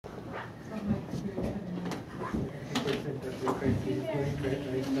You're crazy. You're doing great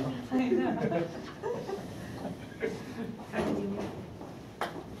right now. I know.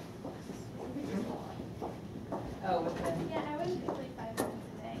 Oh, what's that? Yeah, I went for like 5 minutes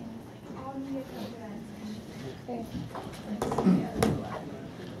today. And like, all media comes Okay.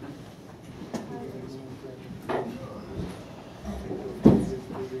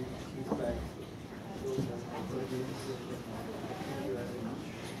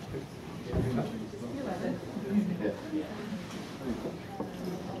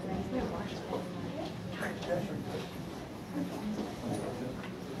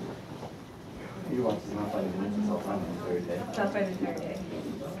 You want to not by the minutes, it's all fine on the third day. That's by the entire day.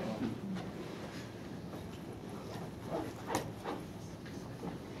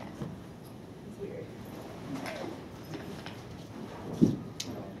 It's weird.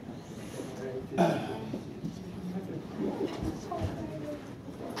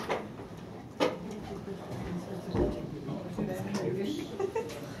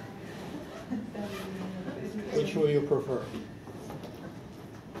 Which will you prefer?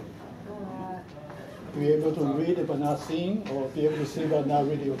 Be able to read but not seeing, or be able to see but not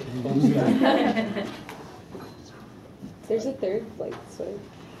reading? There's a third light switch.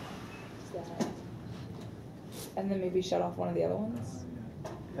 And then maybe shut off one of the other ones.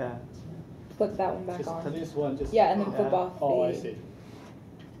 Yeah. Flip that one back Just on. this one, just Yeah, and then flip off Oh, I the- see.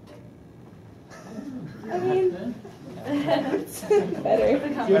 I mean, it's better.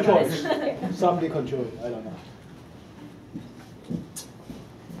 Your choice. Somebody control it. I don't know.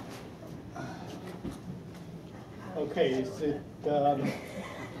 Okay, is it good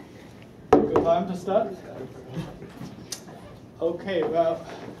time to start? Okay, well,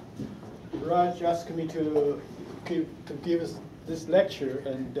 Raj asked me to give us this lecture,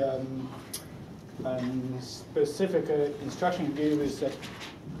 and specific instruction given is that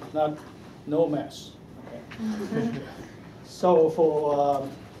no math. Okay. So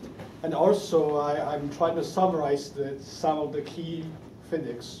and also I'm trying to summarize some of the key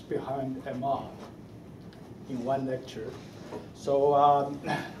physics behind MR in one lecture. So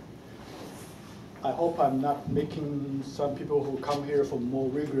I hope I'm not making some people who come here for more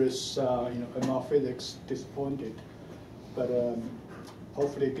rigorous MR physics disappointed, but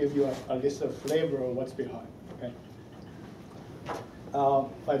hopefully give you at least a flavor of what's behind. Okay.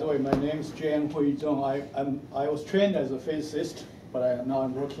 By the way, my name is Jianhui Zhong. I was trained as a physicist, but now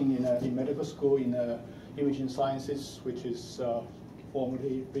I'm working in medical school in imaging sciences, which is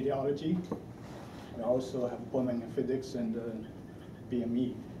formerly radiology. I also have appointment in physics and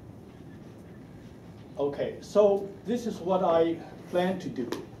BME. Okay, so this is what I plan to do.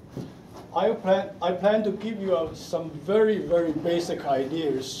 I plan to give you some very, very basic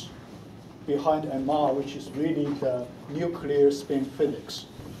ideas behind MR, which is really the nuclear spin physics.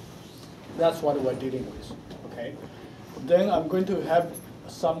 That's what we're dealing with. Okay. Then I'm going to have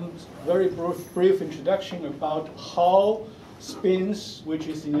some very brief introduction about how spins, which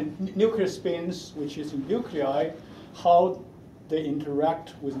is in nuclear spins, which is in nuclei, how they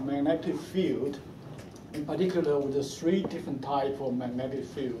interact with magnetic field, in particular with the 3 different types of magnetic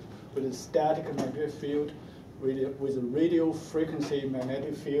field, with a static magnetic field, with a radio frequency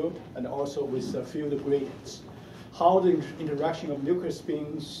magnetic field, and also with field gradients. How the interaction of nuclear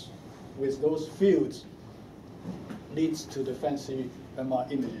spins with those fields leads to the fancy MR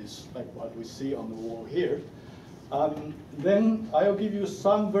images, like what we see on the wall here. Then I'll give you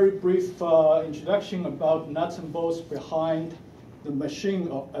some very brief introduction about nuts and bolts behind the machine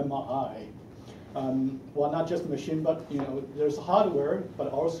of MRI. Well, not just machine, but there's hardware,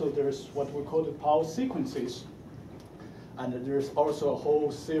 but also there's what we call the power sequences, and there's also a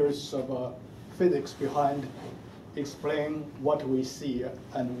whole series of physics behind explain what we see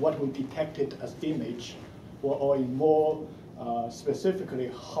and what we detected as image, or in more specifically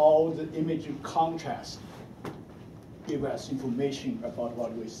how the image contrast give us information about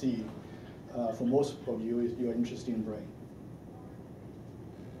what we see. For most of you, you're interested in brain.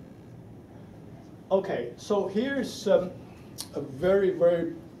 Okay, so here's a very,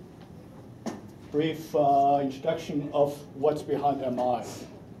 very brief introduction of what's behind MRI.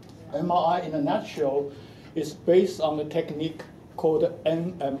 MRI, in a nutshell, is based on a technique called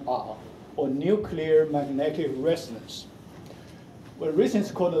NMR, or nuclear magnetic resonance. Well, the reason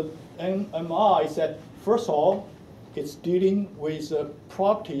it's called NMR is that, first of all, it's dealing with the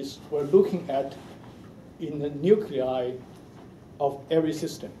properties we're looking at in the nuclei of every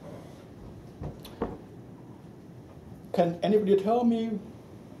system. Can anybody tell me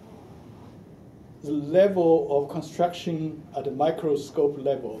the level of construction at the microscope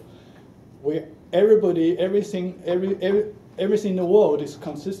level, where everything in the world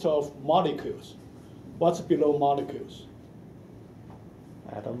consists of molecules? What's below molecules?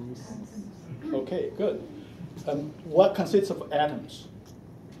 Atoms. Okay, good. What consists of atoms?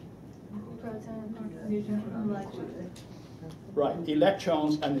 Proton, neutron, electron. Right,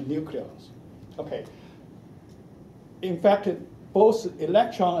 electrons and nucleons. Okay. In fact, both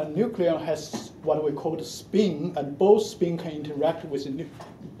electron and nucleon has what we call the spin, and both spin can interact with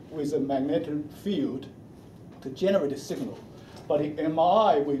a magnetic field to generate a signal. But in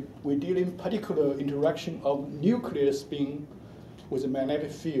MRI, we deal in particular interaction of nuclear spin with a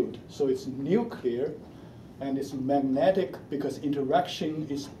magnetic field. So it's nuclear and it's magnetic because interaction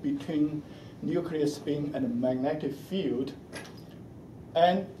is between nuclear spin and a magnetic field.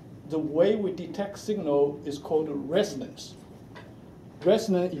 And the way we detect signal is called resonance.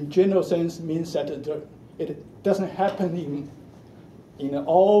 Resonance in general sense means that it doesn't happen in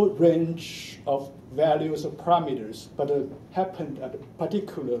all range of values or parameters, but it happened at a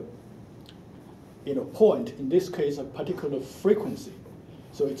particular point, in this case a particular frequency.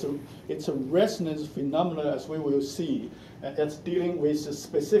 So it's a resonance phenomenon, as we will see, and that's dealing with a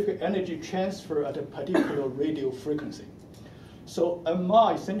specific energy transfer at a particular radio frequency. So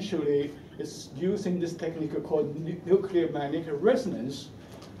MRI essentially is using this technique called nuclear magnetic resonance,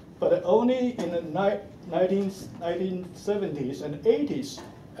 but only in the 1970s and 80s,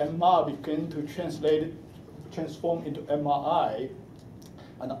 MR began to transform into MRI,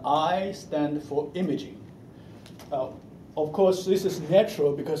 and I stand for imaging. Of course, this is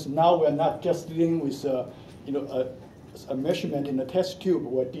natural because now we're not just dealing with a measurement in a test tube.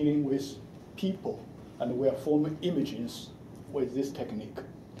 We're dealing with people, and we're forming images with this technique.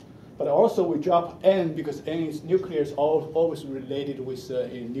 But also we drop N because N is nuclear is always related with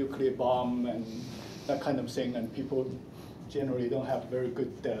a nuclear bomb and that kind of thing, and people generally don't have very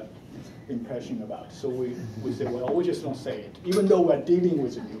good impression about it. So we say, well, we just don't say it, even though we're dealing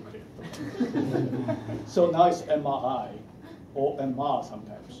with the nuclear. So now it's MRI, or MR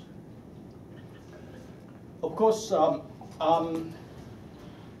sometimes. Of course, of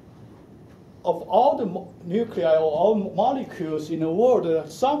all the nuclei or all molecules in the world,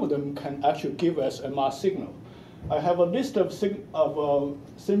 some of them can actually give us MR signal. I have a list of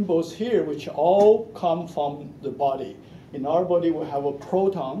symbols here which all come from the body. In our body, we have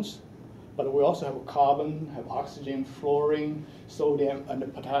protons, but we also have carbon, have oxygen, fluorine, sodium,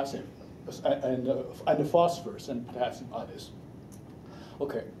 and potassium, and phosphorus and potassium others.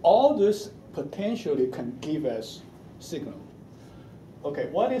 Okay, all this potentially can give us signal. Okay,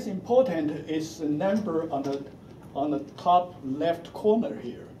 what is important is the number on the top left corner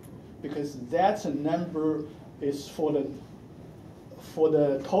here, because that's a number is for the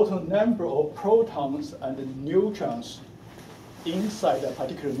total number of protons and neutrons inside a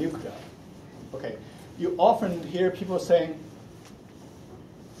particular nuclei. Okay, you often hear people saying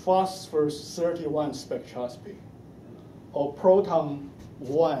phosphorus 31 spectroscopy, or proton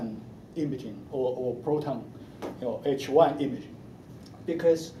 1 imaging, or proton H1 imaging,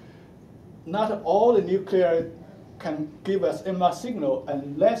 because not all the nuclei can give us MR signal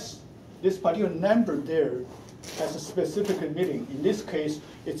unless this particular number there has a specific meaning. In this case,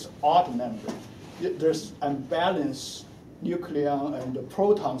 it's odd number. There's unbalanced nucleon and the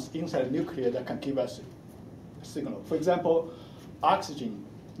protons inside the nucleus that can give us a signal. For example, oxygen.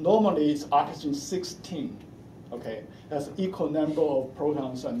 Normally, it's oxygen 16. Okay, that's equal number of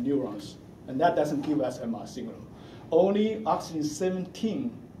protons and neutrons, and that doesn't give us MR signal. Only oxygen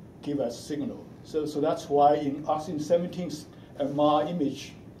 17 give us signal. So that's why in oxygen 17's MR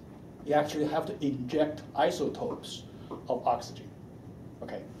image, you actually have to inject isotopes of oxygen.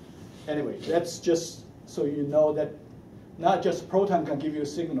 Okay. Anyway, that's just so you know that not just proton can give you a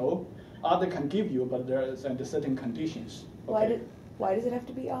signal, other can give you, but there's under certain conditions. Okay? Why does it have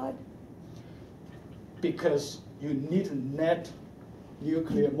to be odd? Because you need net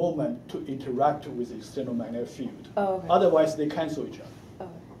nuclear moment to interact with the external magnetic field. Oh, okay. Otherwise, they cancel each other. Oh.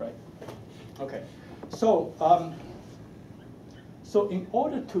 Right? Okay. So, so in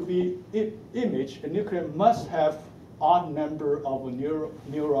order to be imaged, a nucleus must have odd number of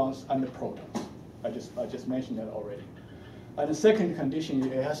neurons and protons. I just mentioned that already. And the second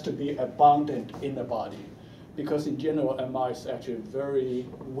condition, it has to be abundant in the body, because in general, MR is actually very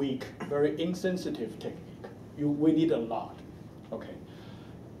weak, very insensitive technique. We need a lot. Okay.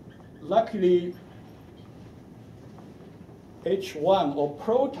 Luckily, H1 or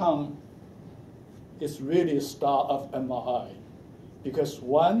proton is really a star of MRI, because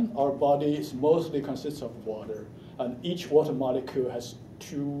one, our body is mostly consists of water, and each water molecule has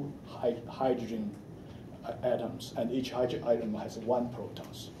 2 hydrogen atoms, and each hydrogen atom has 1 proton.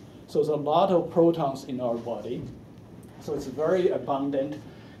 So there's a lot of protons in our body. So it's very abundant.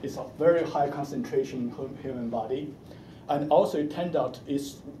 It's a very high concentration in human body. And also it turned out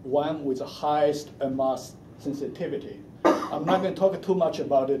it's one with the highest MR sensitivity. I'm not going to talk too much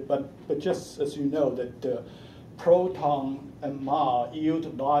about it, but just as you know that the proton MR yield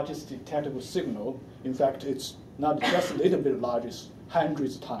the largest detectable signal. In fact, it's not just a little bit larger, it's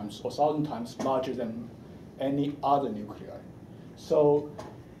hundreds times or 1,000 times larger than any other nuclei. So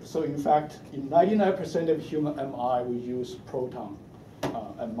in fact, in 99% of human MRI, we use proton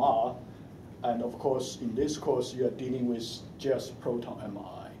MR. And of course, in this course, you are dealing with just proton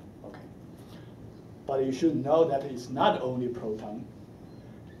MRI. Okay. But you should know that it's not only proton.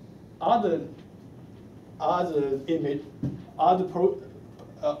 Other image,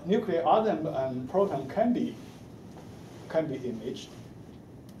 nuclei other than proton can be imaged.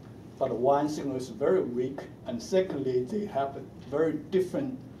 But one signal is very weak, and secondly, they have a very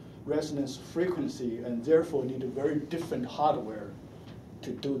different resonance frequency, and therefore need a very different hardware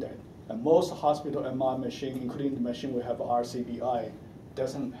to do that. And most hospital MR machine, including the machine we have RCBI,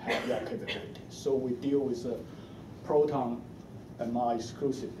 doesn't have that capability. So we deal with a proton MR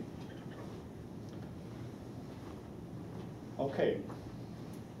exclusively. Okay.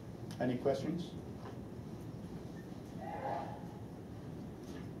 Any questions?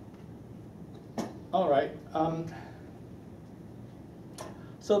 All right.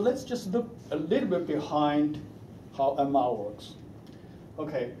 So let's just look a little bit behind how MR works.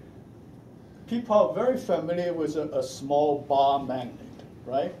 Okay. People are very familiar with a small bar magnet,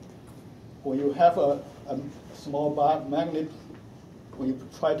 right? When you have a small bar magnet, when you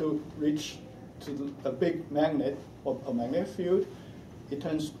try to reach to a big magnet or a magnetic field, it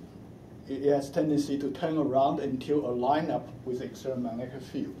has tendency to turn around until a line up with the external magnetic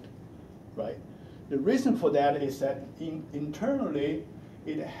field, right? The reason for that is that internally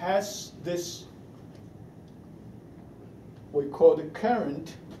it has this, we call the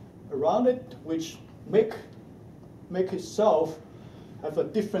current around it, which make itself have a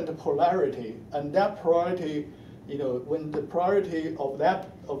different polarity, and that polarity, when the polarity of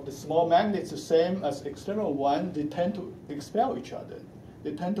the small magnet is the same as external one, they tend to expel each other.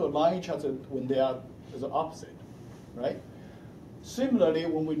 They tend to align each other when they are the opposite, right? Similarly,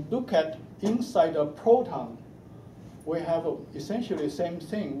 when we look at inside a proton, we have essentially the same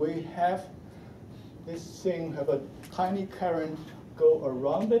thing. We have this thing have a tiny current go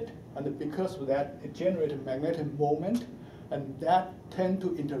around it, and because of that, it generates a magnetic moment, and that tend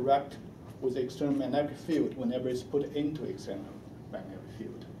to interact with the external magnetic field whenever it's put into external magnetic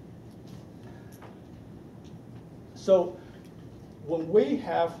field. So when we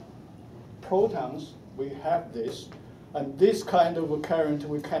have protons, we have this, and this kind of a current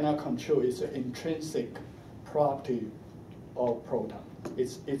we cannot control. It's an intrinsic property of proton.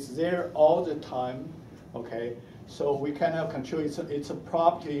 It's there all the time, okay? So we cannot control it. It's a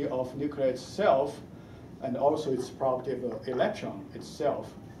property of nuclei itself, and also it's a property of the electron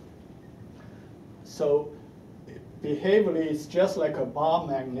itself. So behaviorally, it's just like a bar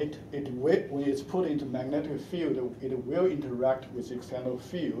magnet. When it's put into magnetic field, it will interact with the external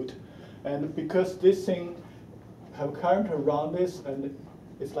field. And because this thing have current around this, and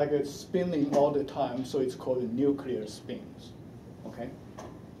it's like it's spinning all the time, so it's called nuclear spins, okay?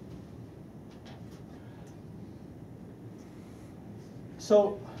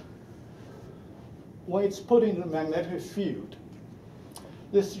 So when it's put in the magnetic field,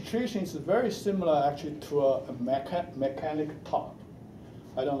 the situation is very similar actually to a mechanic top.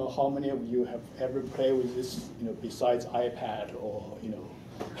 I don't know how many of you have ever played with this, besides iPad or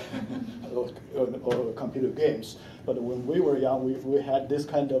or computer games. But when we were young, we had this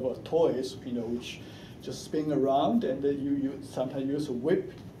kind of toys, which just spin around, and then you sometimes use a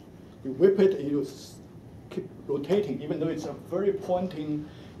whip. You whip it, and you keep rotating. Even though it's a very pointing,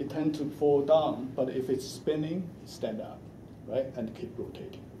 it tends to fall down. But if it's spinning, stand up, right, and keep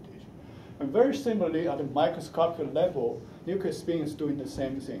rotating. And very similarly, at the microscopic level, nuclear spin is doing the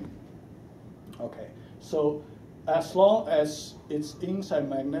same thing. Okay, so as long as it's inside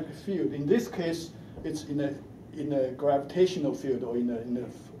magnetic field, in this case, it's in a gravitational field or in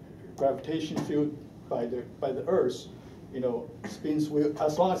a gravitation field by the Earth. Spins will,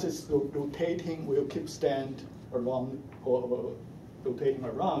 as long as it's rotating, will keep stand around or rotating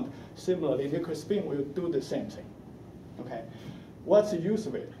around. Similarly, nuclear spin will do the same thing. Okay, what's the use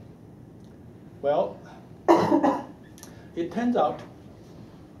of it? Well, it turns out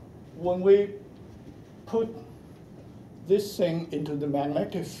when we put this thing into the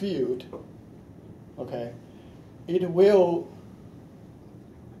magnetic field, okay, it will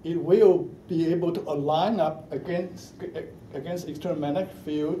be able to align up against external magnetic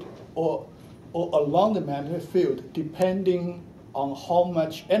field or along the magnetic field, depending on how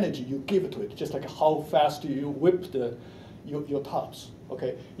much energy you give to it. Just like how fast you whip the your tops.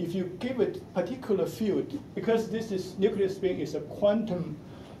 Okay, if you give it particular field, because this is nuclear spin is a quantum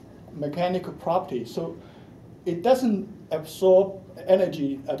mechanical property, so it doesn't absorb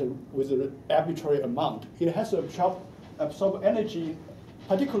energy with an arbitrary amount. It has to absorb energy,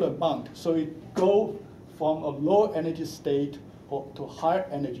 particular amount, so it go from a low energy state to higher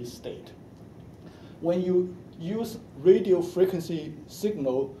energy state. When you use radio frequency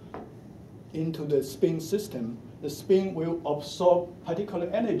signal into the spin system, the spin will absorb particular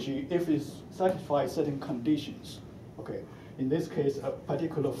energy if it satisfies certain conditions. Okay, in this case, a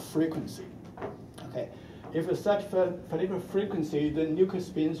particular frequency. Okay, if it satisfies particular frequency, then nuclear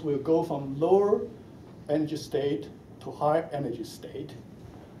spins will go from lower energy state to higher energy state.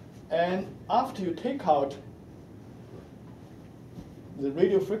 And after you take out the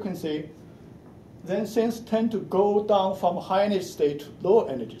radio frequency, then spins tend to go down from high energy state to low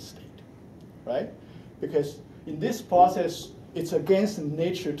energy state, right? Because in this process, it's against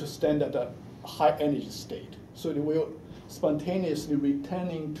nature to stand at a high energy state. So it will spontaneously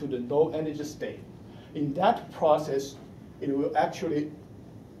returning to the low energy state. In that process, it will actually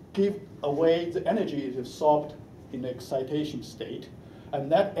give away the energy is absorbed in the excitation state.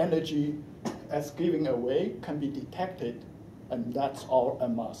 And that energy as giving away can be detected, and that's our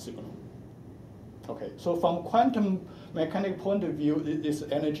MR signal. Okay, so from quantum mechanical point of view, it is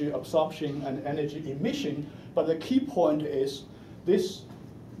energy absorption and energy emission, but the key point is this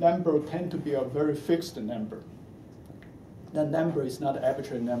number tend to be a very fixed number. That number is not an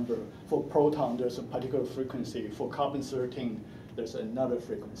arbitrary number. For proton, there's a particular frequency. For carbon-13, there's another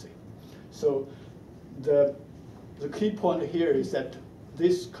frequency. So the key point here is that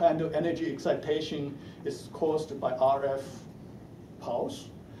this kind of energy excitation is caused by RF pulse.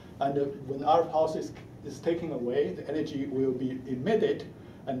 And when RF pulse is taken away, the energy will be emitted,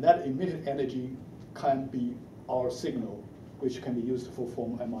 and that emitted energy can be our signal, which can be used for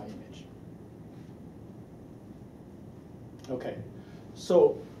form MR image. Okay,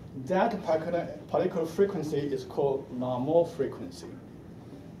 so that particular frequency is called normal frequency.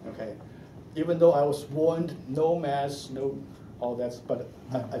 Okay, even though I was warned no mass, no all that, but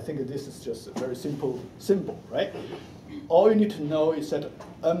I think this is just a very simple symbol, right? All you need to know is that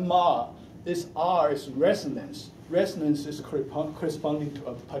MR, this R is resonance. Resonance is corresponding to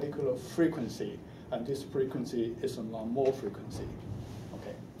a particular frequency, and this frequency is a normal frequency.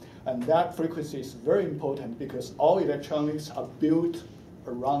 Okay, and that frequency is very important because all electronics are built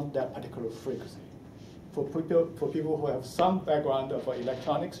around that particular frequency. For people who have some background of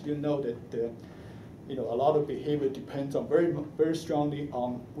electronics, you know that a lot of behavior depends on very strongly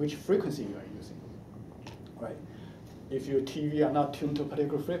on which frequency you are using, right? If your TV are not tuned to a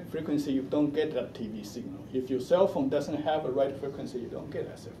particular frequency, you don't get that TV signal. If your cell phone doesn't have a right frequency, you don't get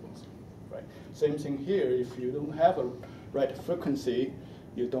that cell phone signal, right? Same thing here. If you don't have a right frequency,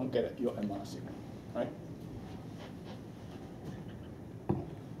 you don't get your MR signal, right?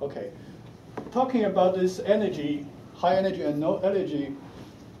 Okay, talking about this energy, high energy and low energy,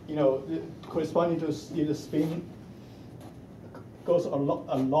 corresponding to either spin goes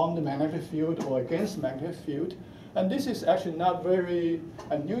along the magnetic field or against the magnetic field. And this is actually not very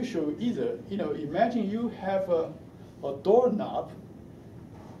unusual either. Imagine you have a doorknob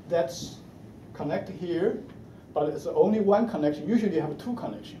that's connected here, but it's only one connection. Usually you have two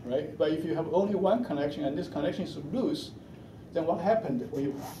connections, right? But if you have only one connection and this connection is loose, then what happened? When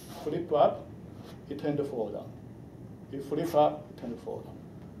you flip up, it tends to fall down. You flip up, it tends to fall down,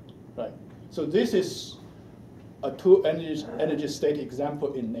 right? So this is a two energy state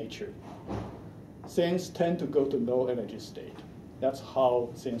example in nature. Things tend to go to low energy state. That's how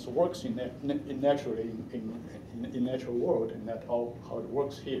things works naturally in natural world, and that's how it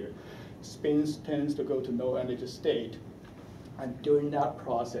works here. Spins tends to go to low energy state, and during that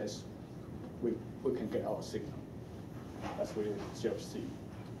process, we can get our signal. That's what you just see.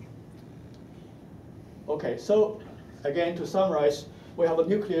 Okay, so again, to summarize, we have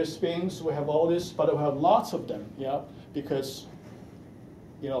nuclear spins, we have all this, but we have lots of them, yeah, because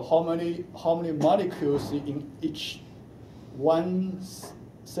how many molecules in each 1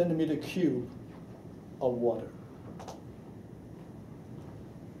 centimeter cube of water?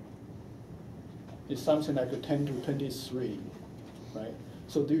 It's something like 10 to 23, right?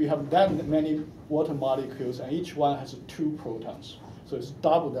 So do you have that many water molecules, and each one has 2 protons? So it's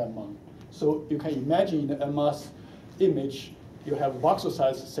double that amount. So you can imagine in the MR image, you have voxel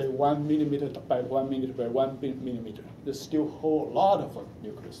size, say 1 millimeter by 1 millimeter by 1 millimeter. There's still a whole lot of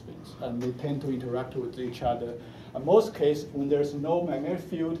nuclear spins, and they tend to interact with each other. In most cases, when there's no magnetic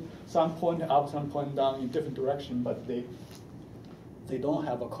field, some point up, some point down in different direction, but they don't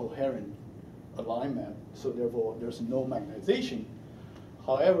have a coherent alignment, so therefore there's no magnetization.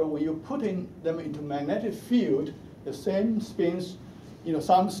 However, when you put them into magnetic field, the same spins,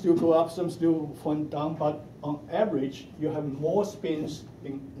 some still go up, some still point down, but on average, you have more spins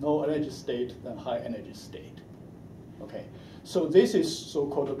in low energy state than high energy state. Okay, so this is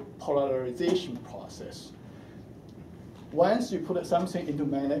so-called a polarization process. Once you put something into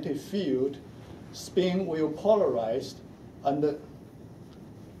magnetic field, spin will polarize, and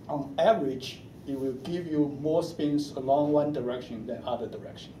on average, it will give you more spins along one direction than other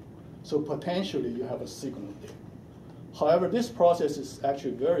direction. So potentially, you have a signal there. However, this process is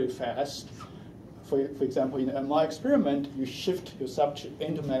actually very fast. For example, in an MRI experiment, you shift your subject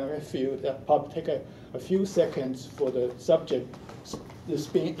into magnetic field. That probably take a few seconds for the subject, the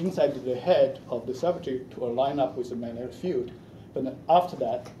spin inside the head of the subject to align up with the magnetic field. But then after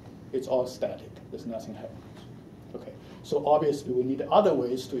that, it's all static. There's nothing happening. Okay. So obviously, we need other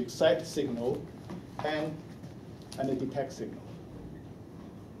ways to excite signal and detect signal.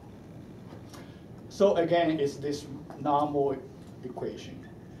 So again, it's this normal equation.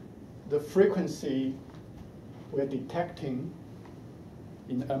 The frequency we're detecting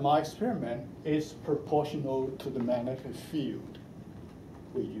in the MRI experiment is proportional to the magnetic field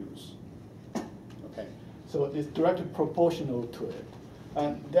we use. Okay, so it's directly proportional to it.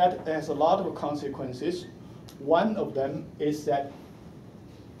 And that has a lot of consequences. One of them is that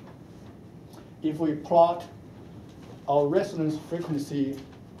if we plot our resonance frequency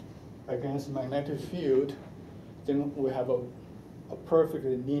against magnetic field, then we have a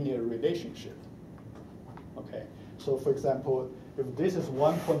perfectly linear relationship. Okay, so for example, if this is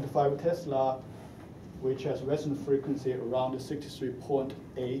 1.5 Tesla, which has resonance frequency around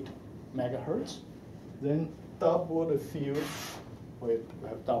 63.8 megahertz, then double the field, we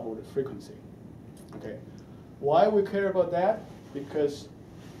have double the frequency. Okay, why we care about that? Because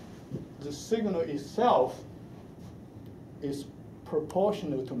the signal itself is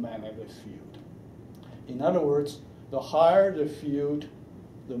proportional to magnetic field. In other words, the higher the field,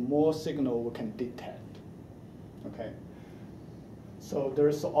 the more signal we can detect. Okay, so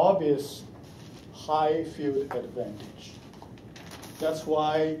there's obvious high field advantage. That's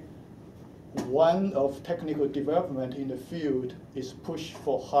why one of technical development in the field is push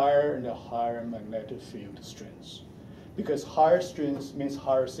for higher and higher magnetic field strengths. Because higher strengths means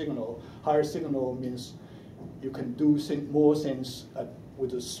higher signal. Higher signal means you can do more things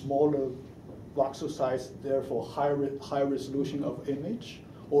with a smaller voxel size, therefore high resolution of image,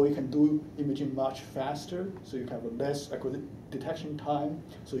 or you can do imaging much faster, so you can have a less detection time,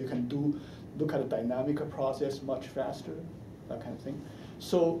 so you can look at the dynamic process much faster, that kind of thing.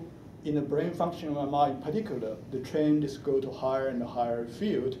 So in the brain function MRI in particular, the trend is go to higher and higher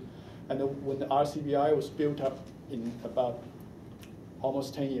field, and when the RCBI was built up in about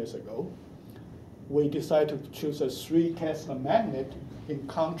almost 10 years ago, we decided to choose a 3 Tesla magnet in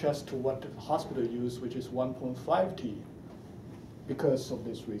contrast to what the hospital used, which is 1.5 T, because of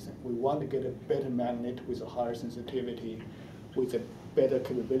this reason. We want to get a better magnet with a higher sensitivity, with a better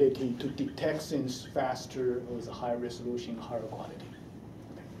capability to detect things faster, with a higher resolution, higher quality.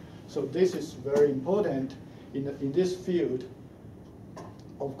 Okay. So this is very important in this field.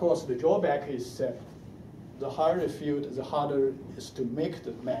 Of course, the drawback is that the higher the field, the harder it is to make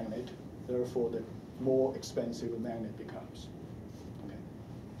the magnet, therefore the more expensive the magnet becomes.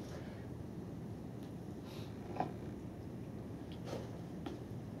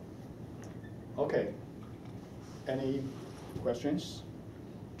 Okay. Any questions?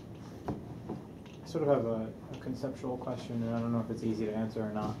 I sort of have a conceptual question, and I don't know if it's easy to answer or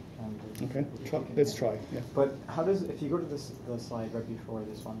not. Okay, let's try. Yeah. But how does, if you go to the slide right before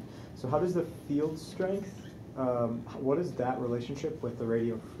this one, so how does the field strength, what is that relationship with the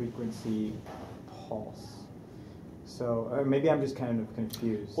radio frequency pulse? So maybe I'm just kind of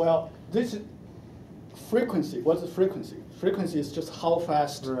confused. Well, this is frequency. What's the frequency? Frequency is just how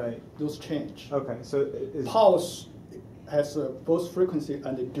fast those change. Okay, so pulse has both frequency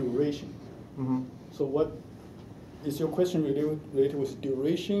and the duration. Mm-hmm. So what is your question related with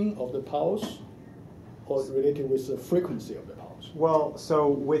duration of the pulse, or related with the frequency of the pulse? Well, so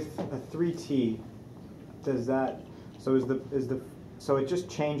with a 3T, does that, so so it just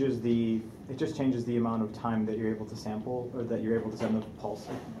changes the amount of time that you're able to sample, or that you're able to send the pulse.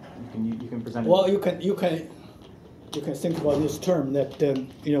 You can present it. Well, you can think about this term that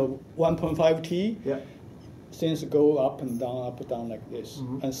 1.5 T. Yeah. Things go up and down like this,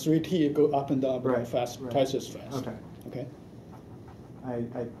 mm-hmm. and 3T go up and down fast, twice as fast. Okay.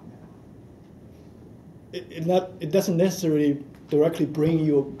 Okay. It doesn't necessarily directly bring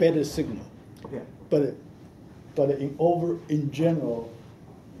you a better signal. Yeah. But in general,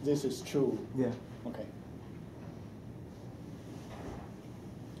 this is true. Yeah. Okay.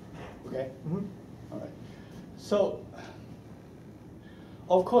 Okay. Mm-hmm. All right. So,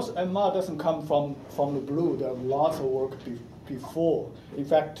 of course, MR doesn't come from the blue. There are lots of work before. In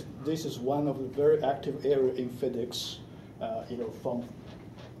fact, this is one of the very active area in physics, from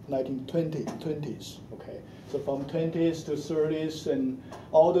 1920s. Okay. So from 20s to 30s, and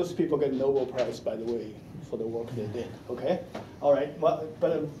all those people get Nobel Prize, by the way, for the work they did. Okay. All right.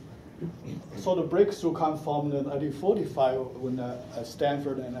 But so the breakthrough comes from the 1945 when a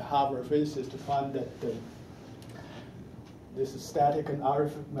Stanford and a Harvard physicist found that this static and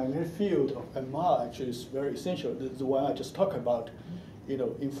RF magnetic field of MR actually is very essential. The one I just talked about, in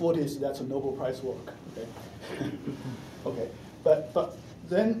 40s, that's a Nobel Prize work. Okay, okay. But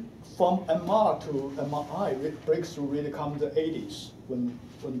then from MR to MRI, breakthrough really comes in the 80s when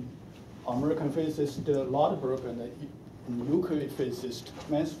American physicist Lodberg and the nuclear physicist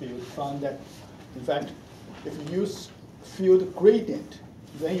Mansfield found that, in fact, if you use field gradient,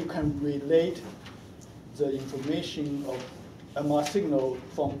 then you can relate the information of MR signal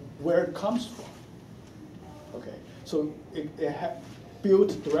from where it comes from. Okay, so it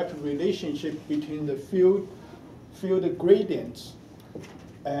built direct relationship between the field gradients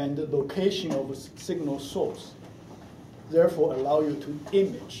and the location of a signal source, therefore allow you to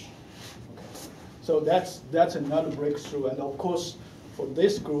image. Okay. So that's another breakthrough, and of course for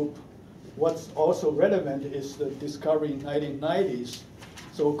this group, what's also relevant is the discovery in 1990s,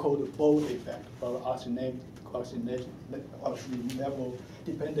 so-called Bode effect, or level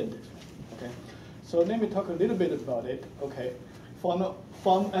dependent effect. Okay, so let me talk a little bit about it. Okay, from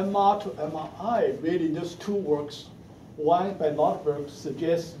MR to MRI, really those two works. One by Lodberg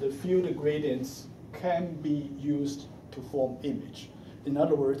suggests the field gradients can be used to form image. In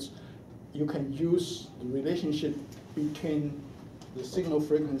other words, you can use the relationship between the signal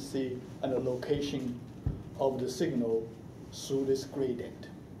frequency and the location of the signal through this gradient.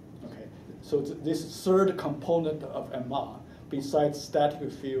 Okay, so this third component of MR, besides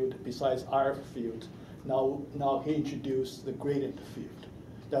static field, besides RF field, now he introduced the gradient field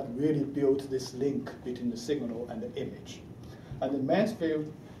that really built this link between the signal and the image. And the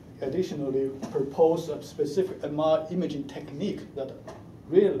Mansfield additionally proposed a specific MR imaging technique that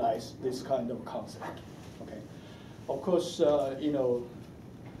realized this kind of concept. Okay, of course,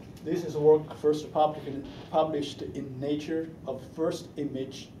 this is work first published in Nature of first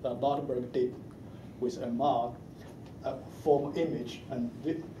image that Lodberg did with MR, form image, and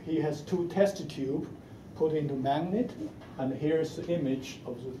he has two test tubes put into magnet, and here's the image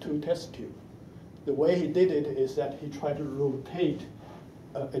of the two test tubes. The way he did it is that he tried to rotate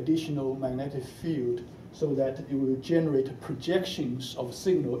additional magnetic field so that it will generate projections of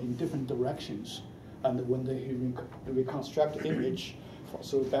signal in different directions. And when he reconstruct the image,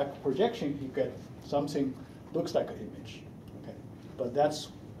 so back projection, you get something looks like an image. Okay, but that's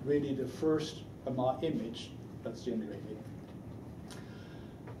really the first MR image that's generated.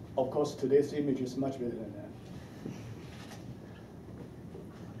 Of course, today's image is much better than that.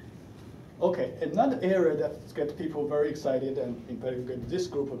 Okay, another area that gets people very excited, and in particular this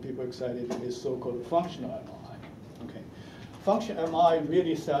group of people excited, is so-called functional MRI. Okay, functional MRI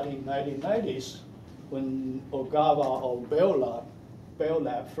really started in 1990s when Ogawa or Bell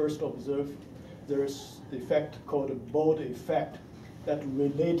Lab first observed there's the effect called the Bode effect that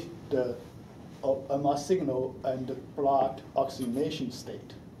relate the MR signal and the blood oxygenation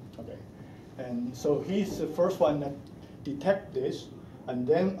state. Okay, and so he's the first one that detect this, and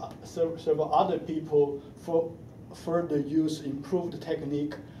then several other people further use improved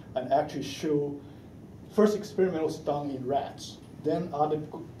technique and actually show. First experiment was done in rats. Then other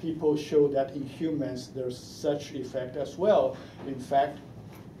people show that in humans there's such effect as well. In fact,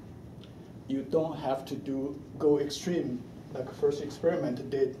 you don't have to go extreme like the first experiment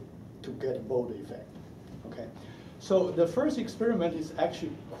did to get a Bode effect. Okay, so the first experiment is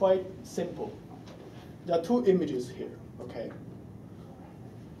actually quite simple. There are two images here. Okay,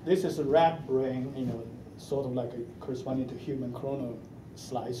 this is a rat brain, sort of like corresponding to human coronal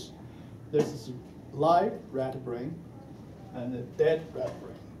slice. This is live rat brain and a dead rat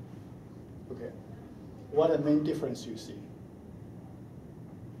brain. Okay, what are the main difference you see?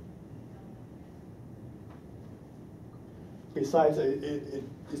 Besides,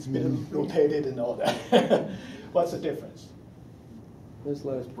 it's been rotated and all that. What's the difference? There's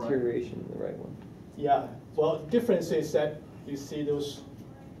less deterioration in the right one. Yeah, well, the difference is that you see those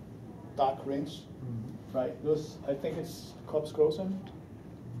dark rings, right? Those, I think it's corpus callosum.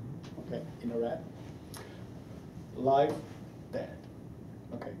 Okay, in a rat. Live, dead.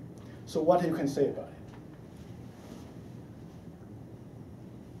 Okay, so what you can say about it?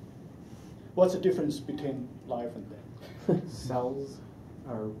 what's the difference between life and death? Cells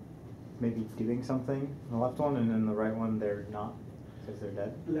are maybe doing something in the left one, and in the right one they're not because they're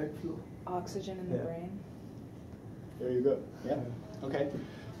dead. Blood flow. Oxygen in the Yeah. brain. There you go. Yeah. Okay.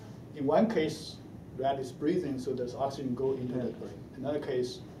 In one case, rat is breathing, so there's oxygen go into the brain. In another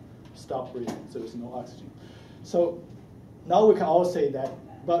case, stop breathing, so there's no oxygen. So now we can all say that,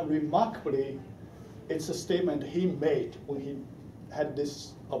 but remarkably, it's a statement he made when he had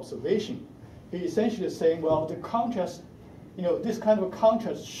this observation. He essentially is saying, well, the contrast, this kind of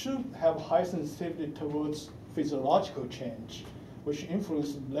contrast should have high sensitivity towards physiological change, which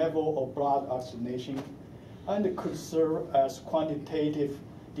influence the level of blood oxygenation, and it could serve as quantitative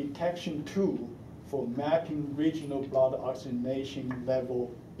detection tool for mapping regional blood oxygenation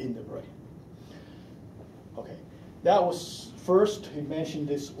level in the brain. Okay, that was first he mentioned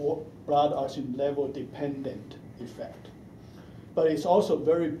this blood oxygen level dependent effect. But it's also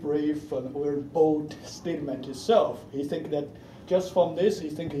very brave and very bold statement itself. He thinks that just from this, he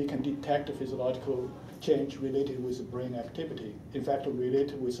thinks he can detect a physiological change related with brain activity. In fact,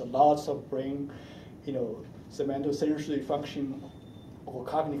 related with lots of brain, somatosensory function or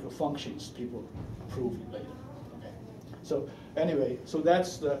cognitive functions. People prove later. Okay. So anyway, so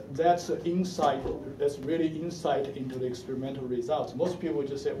that's the insight. That's really insight into the experimental results. Most people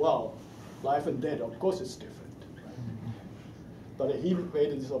just say, well, life and death, of course, it's different. But he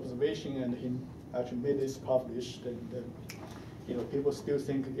made this observation, and he actually made this published. And people still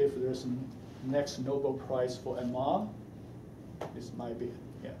think if there's a next Nobel Prize for MR, this might be it.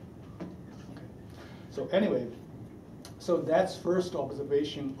 Yeah. Okay. So anyway, so that's first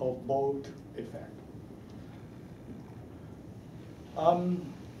observation of bold effect.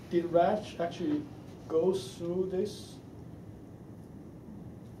 Did Raj actually go through this?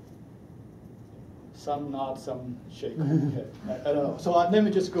 Some nod, some shake. I don't know. So let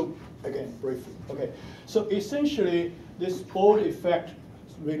me just go again briefly. Okay. So essentially, this bold effect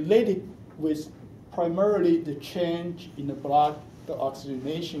is related with primarily the change in the blood, the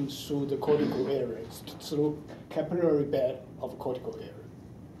oxygenation through the cortical areas, through capillary bed of cortical area.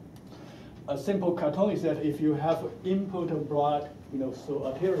 A simple cartoon is that if you have input of blood, so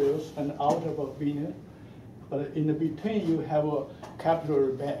arterioles and out of a vena, but in the between you have a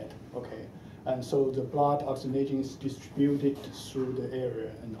capillary bed, okay? And so the blood oxygenation is distributed through the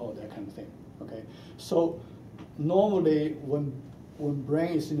area and all that kind of thing, okay? So normally when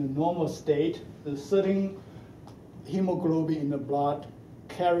brain is in a normal state, the certain hemoglobin in the blood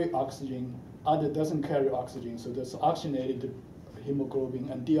carry oxygen, other doesn't carry oxygen, so there's oxygenated hemoglobin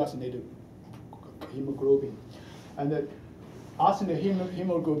and deoxygenated hemoglobin. And the oxygenated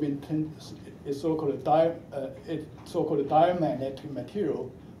hemoglobin is so-called diamagnetic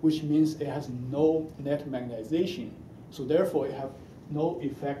material, which means it has no net magnetization. So therefore, it has no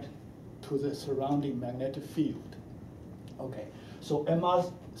effect to the surrounding magnetic field. Okay, so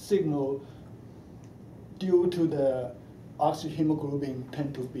MR signal due to the oxyhemoglobin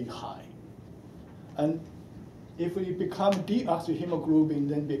tend to be high. And if we become deoxyhemoglobin,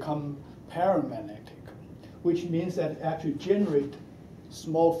 then become paramagnetic, which means that it actually generate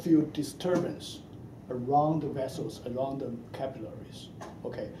small field disturbance around the vessels, around the capillaries.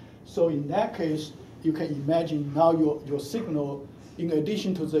 Okay, so in that case, you can imagine now your signal, in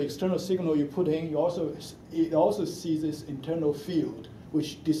addition to the external signal you put in, it also sees this internal field,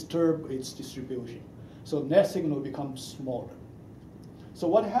 which disturb its distribution. So net signal becomes smaller. So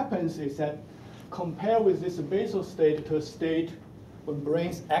what happens is that compare with this basal state to a state when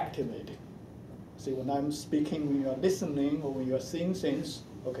brain's activated. See, when I'm speaking, when you're listening, or when you're seeing things,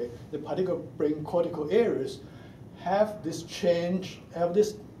 okay, the particular brain cortical areas have this change, have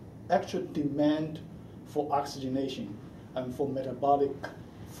this actual demand for oxygenation and for metabolic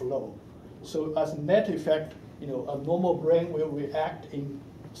flow. So as a net effect, a normal brain will react in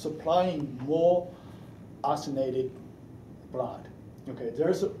supplying more oxygenated blood. Okay,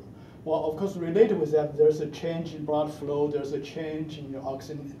 well, of course, related with that, there's a change in blood flow, there's a change in your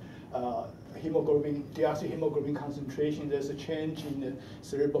oxygen, hemoglobin, deoxyhemoglobin concentration, there's a change in the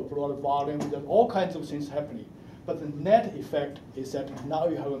cerebral blood volume, there's all kinds of things happening. But the net effect is that now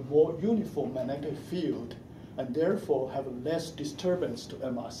you have a more uniform magnetic field and therefore have less disturbance to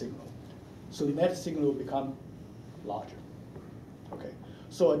MR signal. So the net signal will become larger. Okay.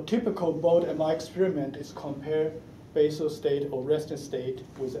 So a typical bold MR experiment is compare basal state or resting state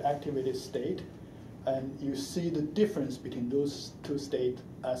with the activated state, and you see the difference between those two states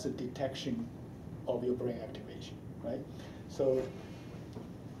as a detection of your brain activation, right? So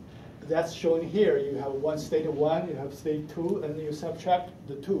that's shown here. You have one state 1, you have state 2, and you subtract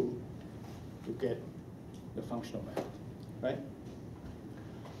the 2 to get the functional map, right?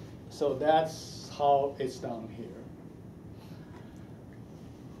 So that's how it's done here.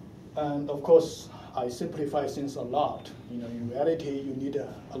 And of course, I simplify things a lot. In reality, you need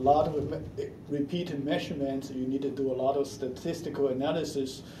a lot of repeated measurements. You need to do a lot of statistical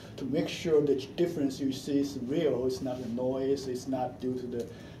analysis to make sure the difference you see is real. It's not a noise. It's not due to the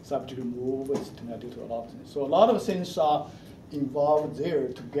subject move. It's not due to a lot of things. So a lot of things are involved there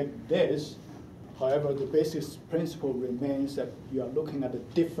to get this. However, the basic principle remains that you are looking at the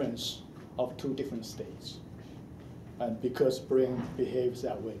difference of two different states. And because brain behaves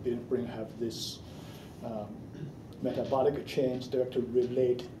that way, brain have this metabolic change that to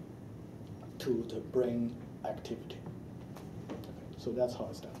relate to the brain activity. So that's how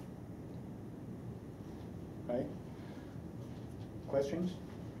it's done. Right? Questions?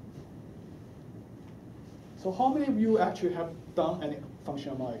 So how many of you actually have done any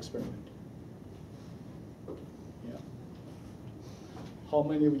functional MRI experiment? Yeah. How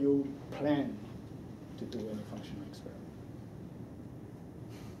many of you plan to do any functional experiment?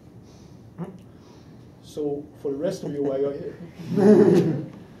 So for the rest of you, while you're here.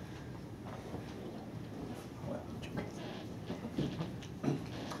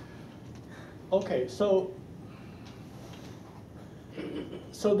 Okay, so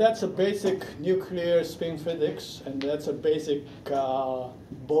that's a basic nuclear spin physics, and that's a basic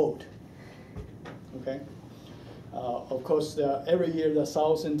boat. Okay. Of course, every year there are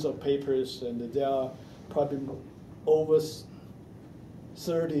thousands of papers, and there are probably over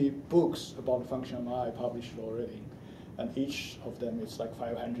 30 books about functional MRI published already, and each of them is like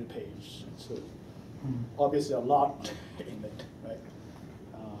 500 pages. So obviously a lot in it, right?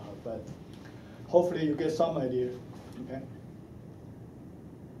 But hopefully you get some idea. Okay.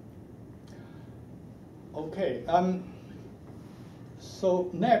 Okay. So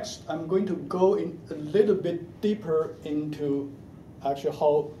next, I'm going to go in a little bit deeper into actually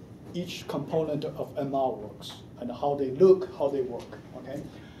how each component of MR works and how they look, how they work. Okay.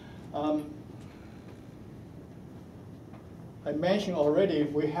 I mentioned already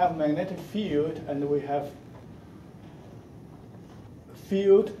we have magnetic field and we have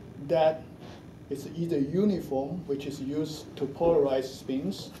field that is either uniform, which is used to polarize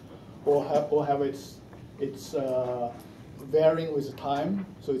spins, or have its varying with time,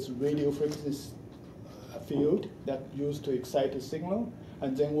 so it's radio frequency field that used to excite the signal,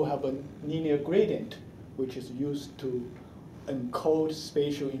 and then we'll have a linear gradient, which is used to encode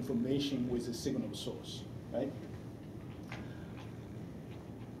spatial information with the signal source, right?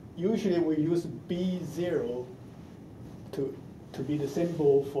 Usually we use B0 to be the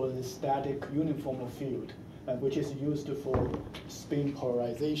symbol for the static uniform field, which is used for spin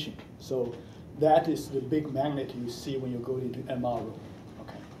polarization. So that is the big magnet you see when you go into MR room.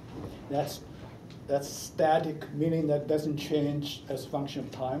 Okay, that's static, meaning that doesn't change as a function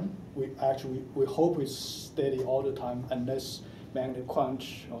of time. We hope it's steady all the time, unless magnet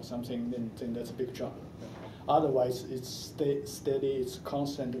crunch or something, then that's a big jump. Otherwise, it's steady, it's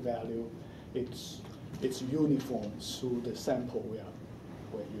constant value, it's uniform through the sample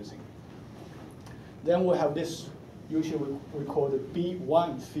we're using. Then we have this, usually we call the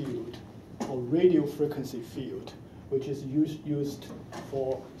B1 field, or radio frequency field, which is used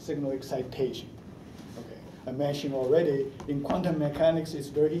for signal excitation. Okay, I mentioned already, in quantum mechanics, it's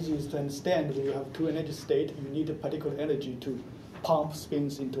very easy to understand. When you have two energy state, you need a particular energy to pump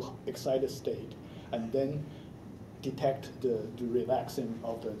spins into excited state, and then detect the relaxing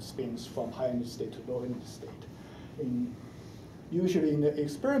of the spins from high energy state to low energy state. Usually in the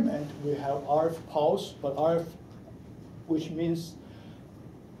experiment, we have RF pulse, but RF, which means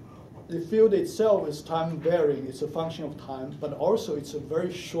the field itself is time varying. It's a function of time, but also it's a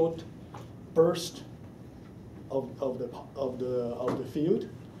very short burst of the field.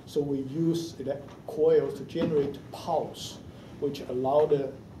 So we use coils to generate pulse, which allow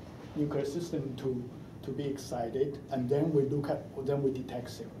the nuclear system to be excited, and then we detect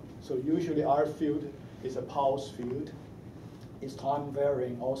signal. So usually our field is a pulse field. It's time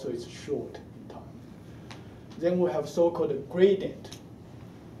varying, also it's short in time. Then we have so-called gradient,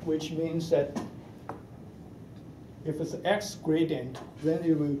 which means that if it's an X gradient, then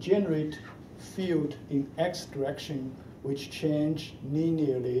it will generate field in X direction, which change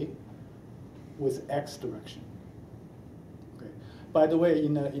linearly with X direction. Okay. By the way,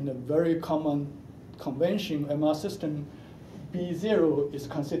 in a very common convention MR system, B0 is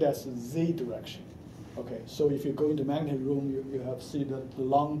considered as Z direction. Okay, so if you go into magnet room, you have seen the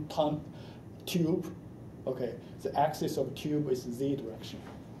long tube. Okay, the axis of tube is Z direction,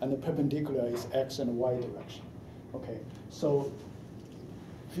 and the perpendicular is X and Y direction. Okay, so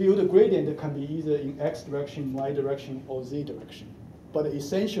field gradient can be either in X direction, Y direction, or Z direction. but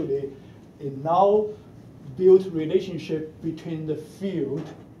essentially it now builds relationship between the field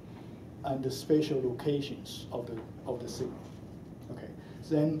and the spatial locations of the signal. Okay.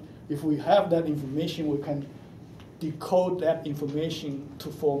 So then if we have that information, we can decode that information to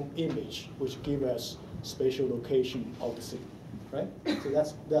form image, which give us spatial location of the signal, right?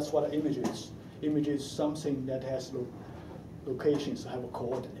 So that's what an image is. Image is something that has locations, have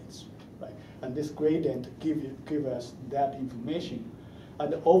coordinates, right? And this gradient give us that information.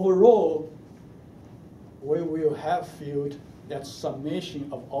 And overall, we will have field that's summation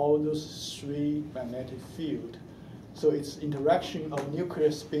of all those three magnetic field. So it's interaction of nuclear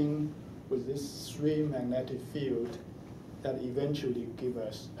spin with this three magnetic field that eventually give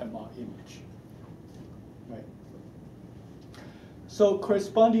us MR image, right? So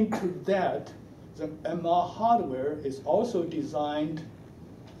corresponding to that, the MR hardware is also designed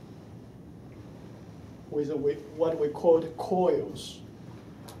with what we call coils.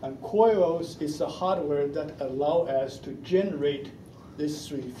 And coils is the hardware that allow us to generate this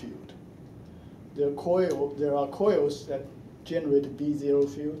three field. There are coils that generate B0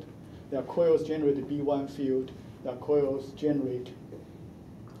 field. There are coils generate the B1 field. There are coils generate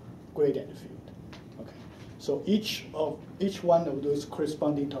gradient field. Okay. So each one of those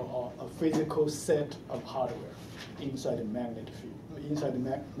corresponding to a physical set of hardware inside the magnet field, inside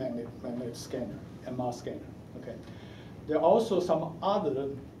the magnet scanner, MR scanner. Okay. There are also some other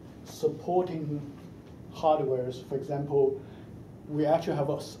supporting hardwares. For example, we actually have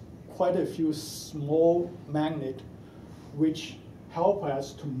quite a few small magnet which help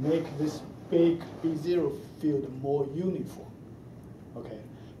us to make this big B0 field more uniform. Okay,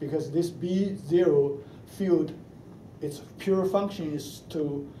 because this B0 field, its pure function is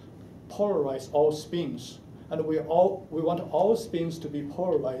to polarize all spins, and we want all spins to be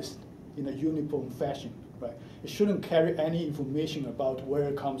polarized in a uniform fashion. Right? It shouldn't carry any information about where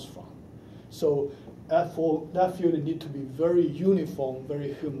it comes from. So that field need to be very uniform,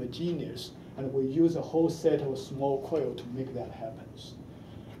 very homogeneous, and we use a whole set of small coil to make that happen.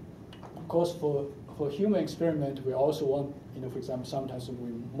 Of course, for human experiment, we also want, for example, sometimes we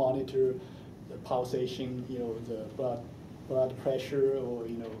monitor the pulsation, the blood pressure, or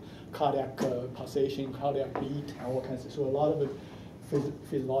cardiac pulsation, cardiac beat, and all kinds of. So a lot of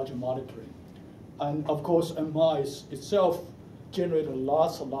physiological monitoring. And of course, MRI itself generates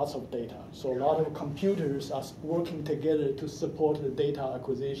lots and lots of data. So a lot of computers are working together to support the data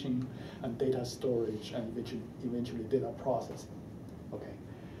acquisition and data storage and eventually data processing. Okay,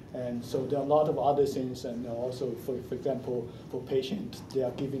 and so there are a lot of other things, and also, for example, for patients, they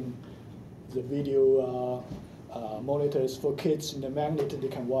are giving the video monitors for kids in the magnet. They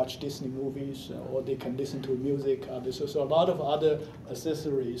can watch Disney movies, or they can listen to music. So a lot of other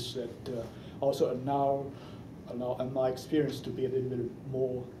accessories that also allow my experience to be a little bit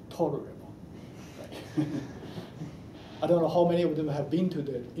more tolerable. Right? I don't know how many of them have been to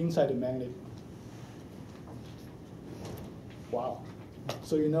the inside the magnet. Wow!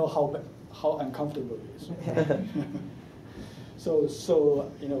 So you know how uncomfortable it is. So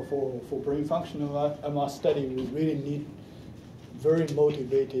for brain functional MR study, we really need very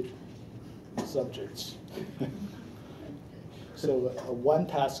motivated subjects. So one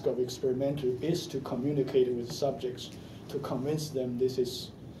task of experimenter is to communicate with subjects to convince them this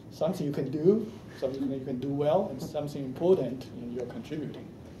is something you can do, something you can do well, and something important you're contributing.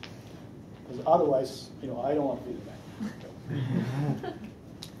 Because otherwise, I don't want to be the man.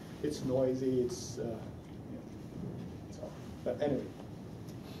 It's noisy, it's but anyway.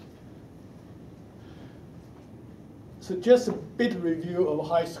 So just a bit review of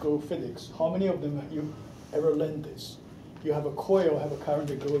high school physics. How many of them have you ever learned this? You have a coil, have a current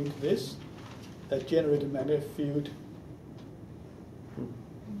going to this, that generates a magnetic field.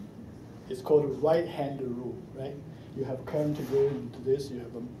 It's called a right-hand rule, right? You have current going into this,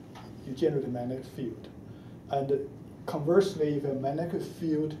 you generate a magnetic field. And conversely, if you have a magnetic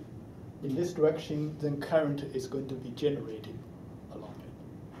field in this direction, then current is going to be generated along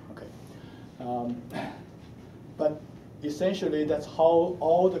it. Okay. But essentially, that's how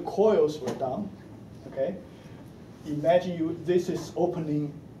all the coils were done. Okay. Imagine this is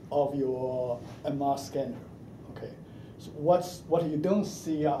opening of your MR scanner. Okay. So what you don't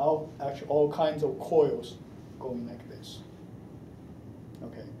see are actually all kinds of coils going like this.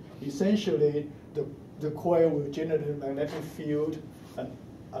 Okay. Essentially, the coil will generate a magnetic field, and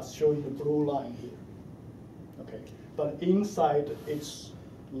as shown in the blue line here. Okay. But inside it's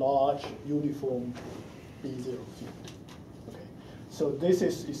large uniform B0 field. Okay. So this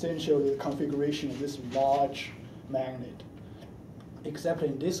is essentially the configuration of this large magnet. Except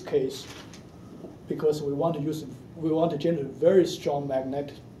in this case, because we want to use we want to generate a very strong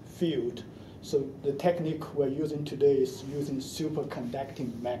magnetic field. So the technique we're using today is using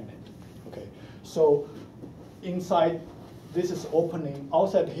superconducting magnet. Okay, so inside this is opening.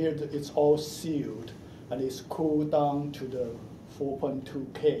 Outside here, it's all sealed, and it's cooled down to the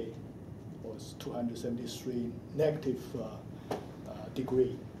 4.2 K, or 273 negative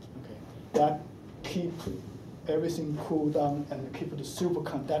degree. Okay, that keep everything cooled down and keep the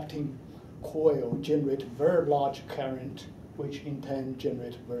superconducting coil generate very large current, which in turn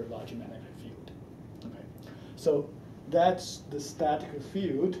generate very large magnetic field. Okay, so that's the static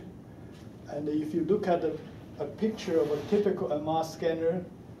field. And if you look at a picture of a typical MR scanner,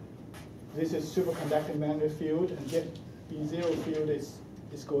 this is superconducting magnetic field, and yet B0 field is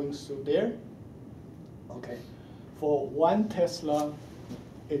going through there. Okay, for 1 Tesla,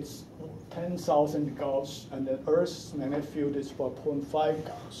 it's 10,000 Gauss, and the Earth's magnetic field is for 0.5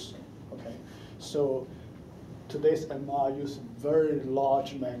 Gauss. Okay, so today's MR uses very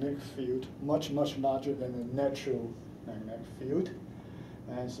large magnetic field, much larger than the natural magnetic field,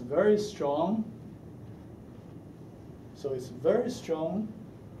 and it's very strong. So it's very strong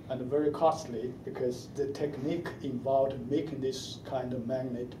and very costly because the technique involved in making this kind of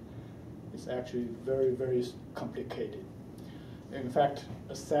magnet is actually very complicated. In fact,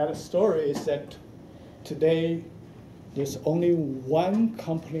 a sad story is that today there's only one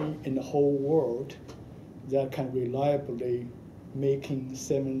company in the whole world that can reliably making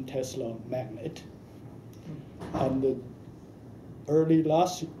 7 Tesla magnet. And early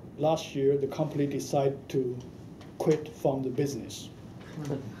last year, the company decided to quit from the business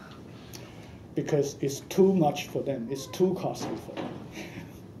because it's too much for them. It's too costly for them.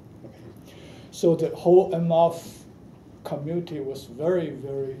 Okay. So the whole MR community was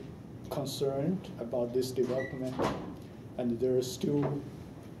very concerned about this development, and there is still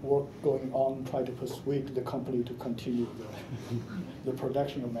work going on trying to persuade the company to continue the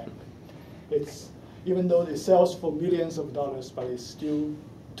production of magnet. It's, even though it sells for millions of dollars, but it's still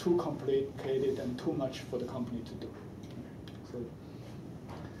too complicated and too much for the company to do. So,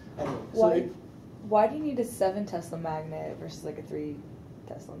 anyway, Why do you need a 7 Tesla magnet versus like a 3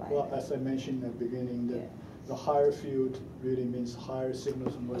 Tesla magnet? well, as I mentioned at the beginning, the higher field really means higher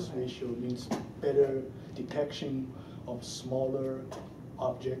signal-to-noise ratio, means better detection of smaller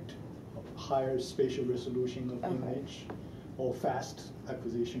object, of higher spatial resolution of image, or fast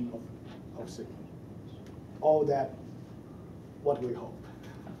acquisition of signal. All that, what we hope.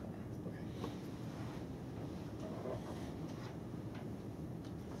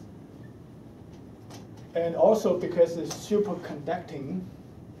 And also because it's superconducting,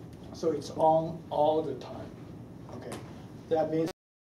 so it's on all the time. Okay, that means